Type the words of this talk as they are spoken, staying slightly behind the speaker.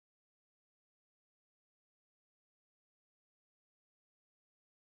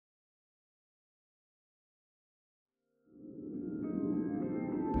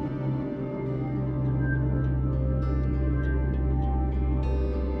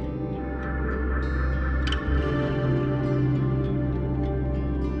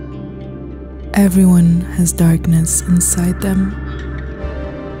Everyone has darkness inside them.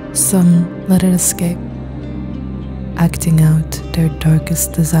 Some let it escape, acting out their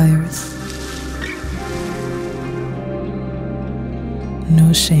darkest desires.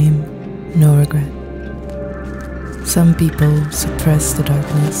 No shame, no regret. Some people suppress the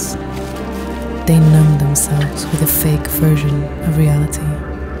darkness. They numb themselves with a fake version of reality.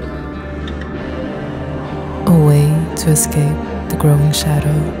 A way to escape the growing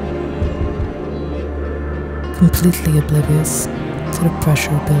shadow. Completely oblivious to the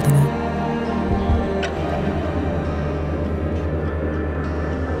pressure building up.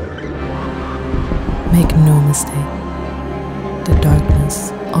 Make no mistake, the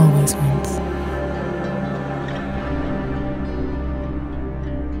darkness always wins.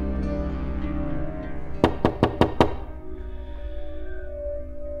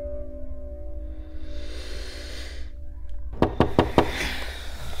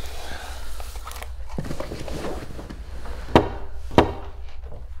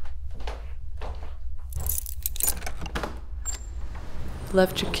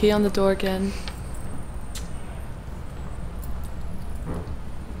 Left your key on the door again.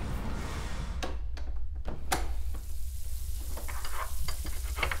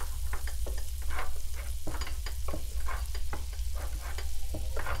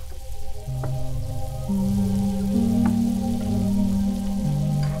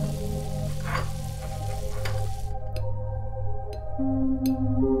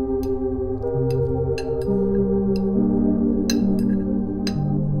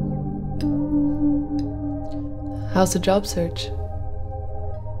 How's the job search?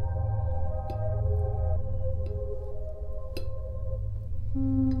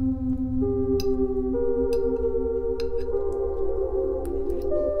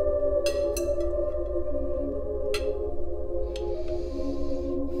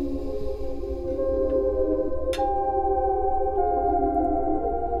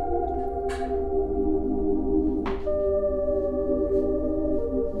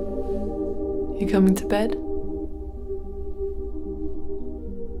 You coming to bed?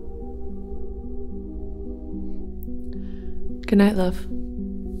 Good night, love.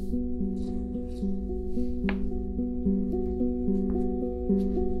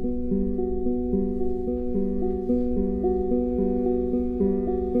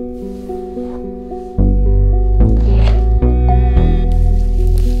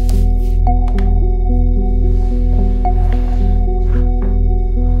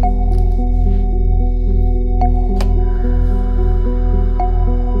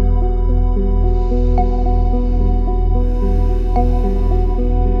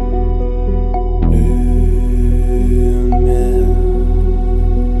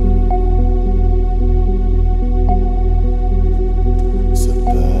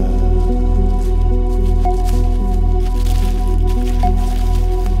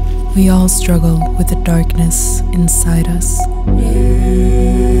 We all struggle with the darkness inside us.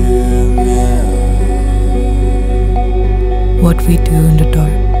 What we do in the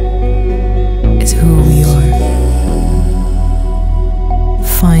dark is who we are.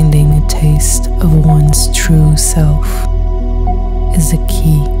 Finding a taste of one's true self is the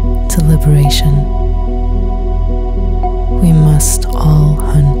key to liberation. We must all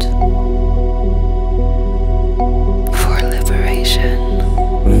hunt for liberation.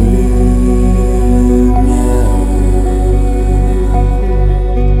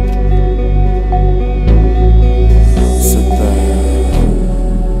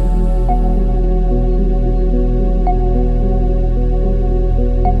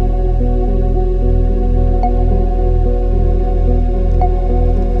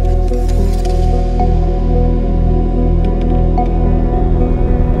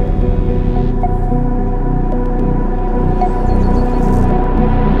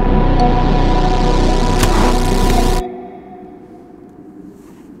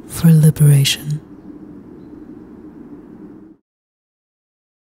 For liberation.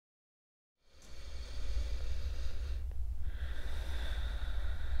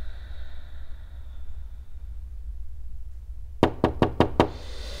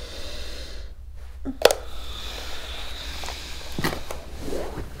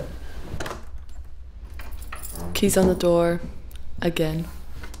 Keys on the door again.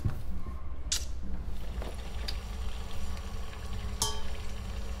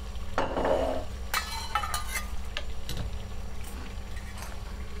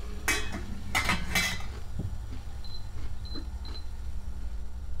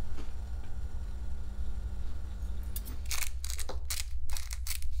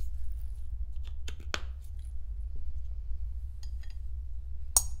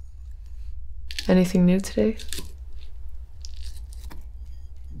 Anything new today?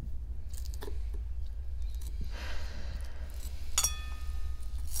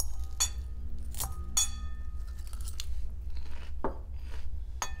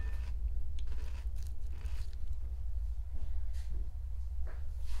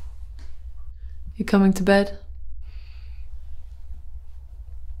 You coming to bed?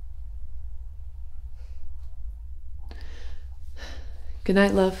 Good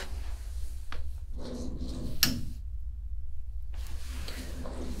night, love.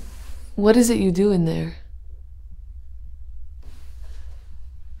 What is it you do in there?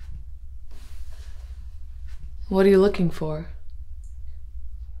 What are you looking for?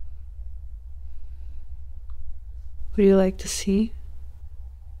 Would you like to see?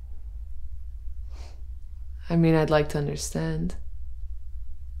 I mean, I'd like to understand.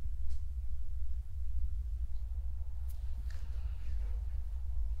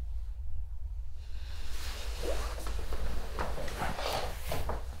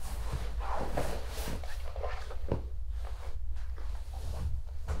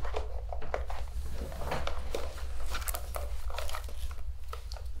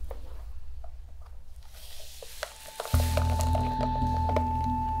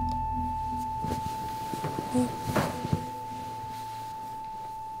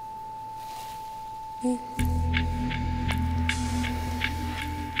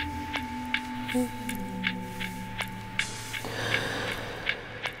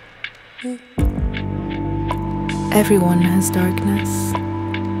 Everyone has darkness.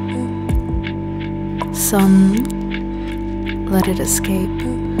 Some let it escape,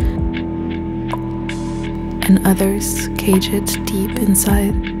 and others cage it deep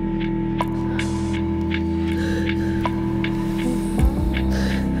inside.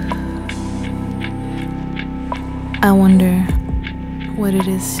 I wonder what it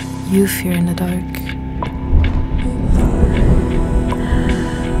is you fear in the dark.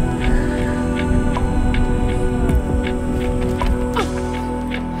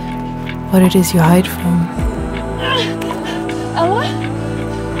 What it is you hide from. Ella?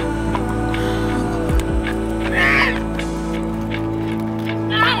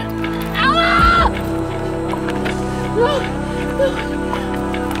 Ella! No!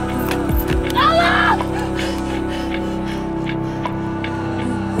 Ella!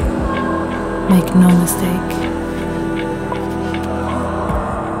 Make no mistake.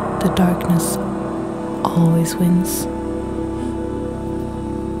 The darkness always wins.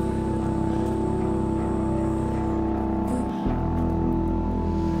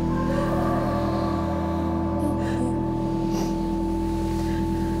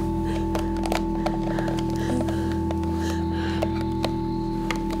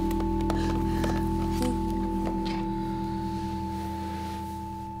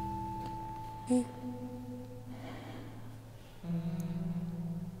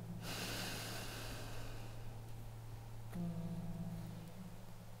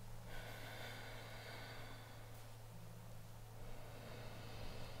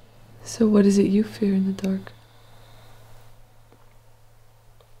 So what is it you fear in the dark?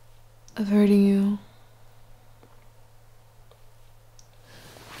 Of hurting you.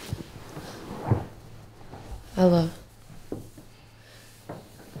 Ella.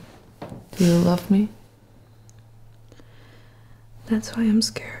 Do you love me? That's why I'm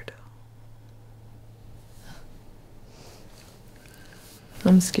scared.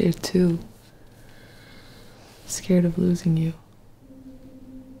 I'm scared too. Scared of losing you.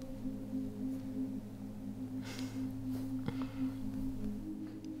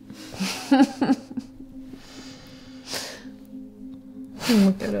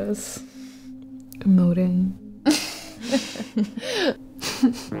 Look at us. Emoting.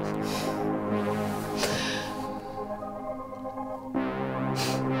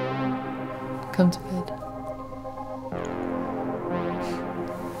 Come to bed.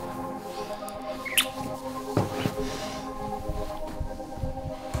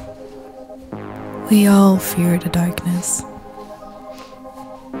 We all fear the darkness.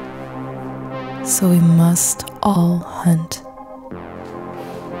 So we must all hunt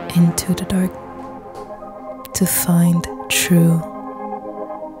into the dark to find true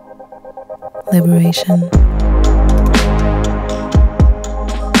liberation.